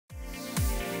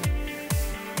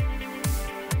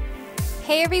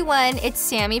Hey everyone, it's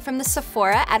Sami from the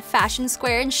Sephora at Fashion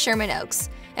Square in Sherman Oaks.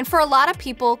 And for a lot of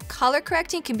people, color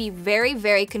correcting can be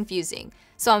very confusing.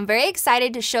 So I'm very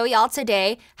excited to show y'all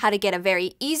today how to get a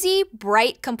very easy,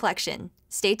 bright complexion.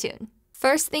 Stay tuned.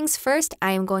 First things first,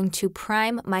 I am going to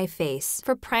prime my face.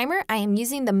 For primer, I am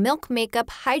using the Milk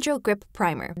Makeup Hydro Grip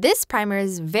Primer. This primer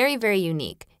is very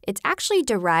unique. It's actually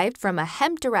derived from a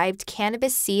hemp-derived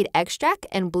cannabis seed extract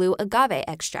and blue agave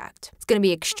extract. It's going to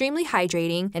be extremely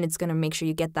hydrating, and it's going to make sure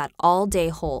you get that all-day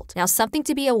hold. Now, something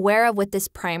to be aware of with this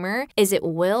primer is it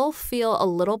will feel a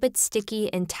little bit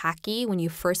sticky and tacky when you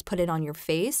first put it on your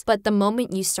face, but the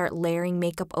moment you start layering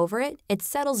makeup over it, it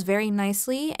settles very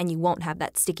nicely, and you won't have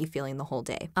that sticky feeling the whole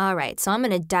day. All right, so I'm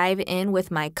going to dive in with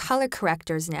my color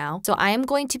correctors now. So I am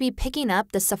going to be picking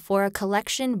up the Sephora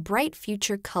Collection Bright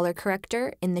Future Color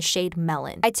Corrector in the shade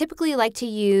Melon. I typically like to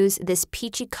use this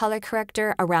peachy color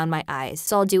corrector around my eyes.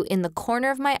 So I'll do in the corner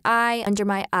of my eye, under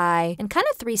my eye, and kind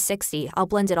of 360. I'll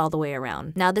blend it all the way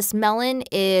around. Now this Melon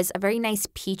is a very nice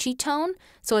peachy tone,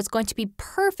 so it's going to be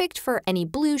perfect for any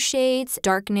blue shades,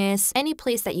 darkness, any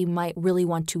place that you might really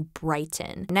want to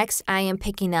brighten. Next, I am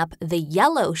picking up the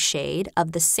yellow shade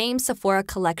of the same Sephora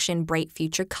Collection Bright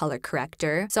Future Color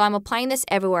Corrector. So I'm applying this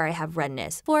everywhere I have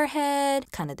redness. Forehead,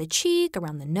 kind of the cheek,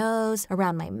 around the nose,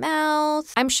 around my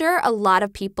mouth. I'm sure a lot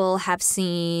of people have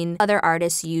seen other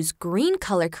artists use green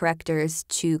color correctors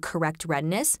to correct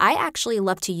redness. I actually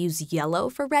love to use yellow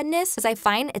for redness because I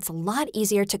find it's a lot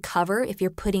easier to cover if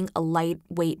you're putting a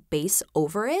lightweight base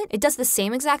over it. It does the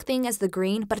same exact thing as the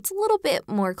green, but it's a little bit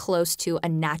more close to a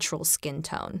natural skin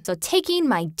tone. So taking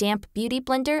my damp beauty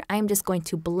blender, I'm just going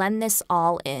to blend this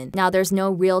all in. Now there's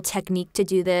no real technique to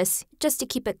do this. Just to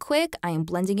keep it quick, I am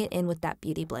blending it in with that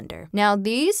beauty blender. Now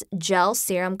these gel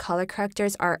serum color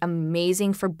correctors are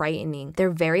amazing for brightening. They're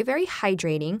very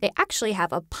hydrating. They actually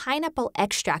have a pineapple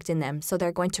extract in them, so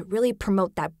they're going to really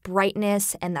promote that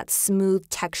brightness and that smooth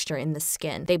texture in the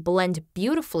skin. They blend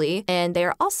beautifully, and they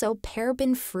are also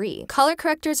paraben-free. Color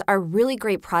correctors are really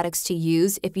great products to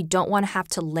use if you don't want to have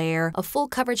to layer a full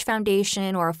coverage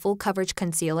foundation or a full coverage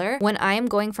concealer. When I am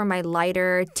going for my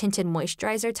lighter tinted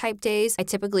moisturizer type days, I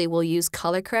typically will use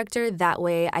color corrector. That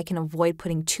way I can avoid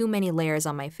putting too many layers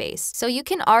on my face. So you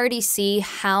can already see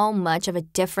how much of a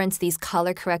difference these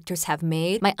color correctors have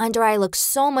made. My under eye looks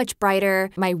so much brighter.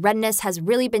 My redness has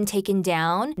really been taken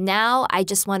down. Now I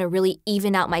just want to really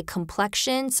even out my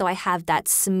complexion so I have that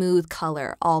smooth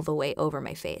color all the way over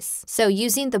my face. So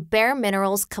using the Bare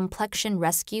Minerals Complexion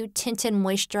Rescue Tinted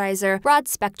Moisturizer Broad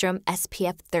Spectrum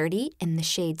SPF 30 in the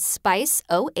shade Spice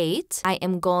 08, I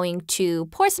am going to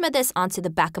pour some of this onto the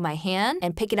back of my hand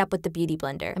and pick it up with the beauty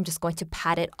blender. I'm just going to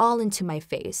pat it all into my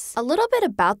face. A little bit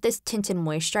about this tinted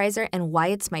moisturizer and why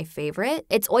it's my favorite.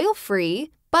 It's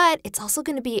oil-free, but it's also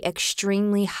going to be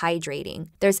extremely hydrating.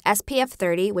 There's SPF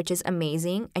 30, which is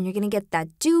amazing, and you're going to get that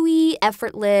dewy,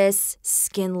 effortless,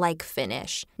 skin-like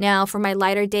finish. Now, for my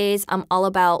lighter days, I'm all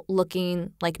about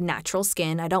looking like natural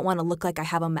skin. I don't want to look like I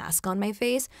have a mask on my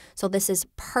face, so this is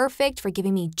perfect for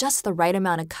giving me just the right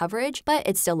amount of coverage, but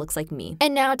it still looks like me.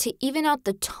 And now, to even out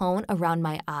the tone around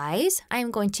my eyes, I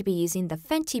am going to be using the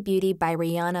Fenty Beauty by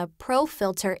Rihanna Pro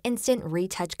Filter Instant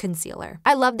Retouch Concealer.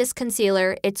 I love this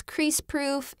concealer. It's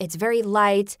crease-proof. It's very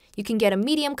light. You can get a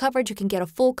medium coverage, you can get a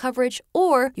full coverage,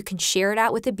 or you can share it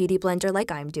out with a beauty blender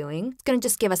like I'm doing. It's going to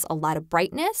just give us a lot of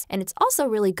brightness, and it's also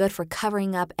really good for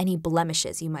covering up any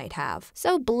blemishes you might have.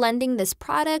 So blending this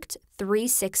product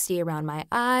 360 around my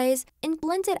eyes and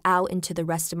blend it out into the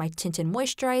rest of my tinted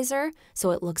moisturizer so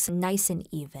it looks nice and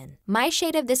even. My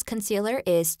shade of this concealer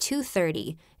is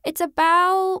 230. It's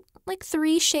about like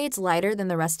 3 shades lighter than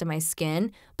the rest of my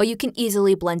skin, but you can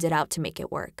easily blend it out to make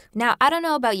it work. Now, I don't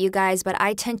know about you guys, but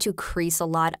I tend to crease a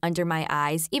lot under my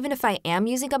eyes, even if I am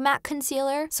using a matte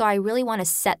concealer, so I really want to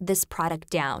set this product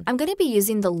down. I'm going to be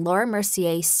using the Laura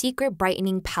Mercier Secret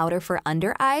Brightening Powder for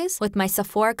Under Eyes with my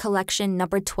Sephora Collection No.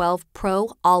 12 Pro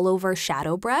All Over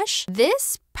Shadow Brush.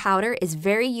 This powder is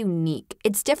very unique.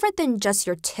 It's different than just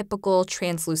your typical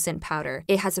translucent powder.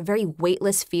 It has a very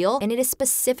weightless feel, and it is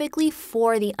specifically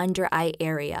for the under eye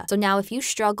area. So now if you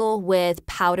struggle with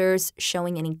powders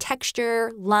showing any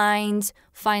texture, lines,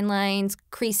 fine lines,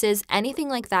 creases, anything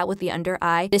like that with the under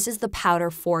eye, this is the powder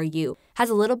for you. Has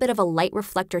a little bit of a light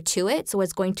reflector to it, so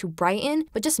it's going to brighten,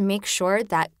 but just make sure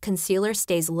that concealer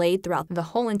stays laid throughout the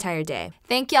whole entire day.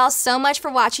 Thank y'all so much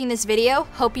for watching this video.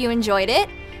 Hope you enjoyed it.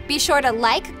 Be sure to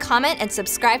like, comment, and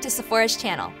subscribe to Sephora's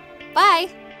channel.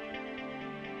 Bye!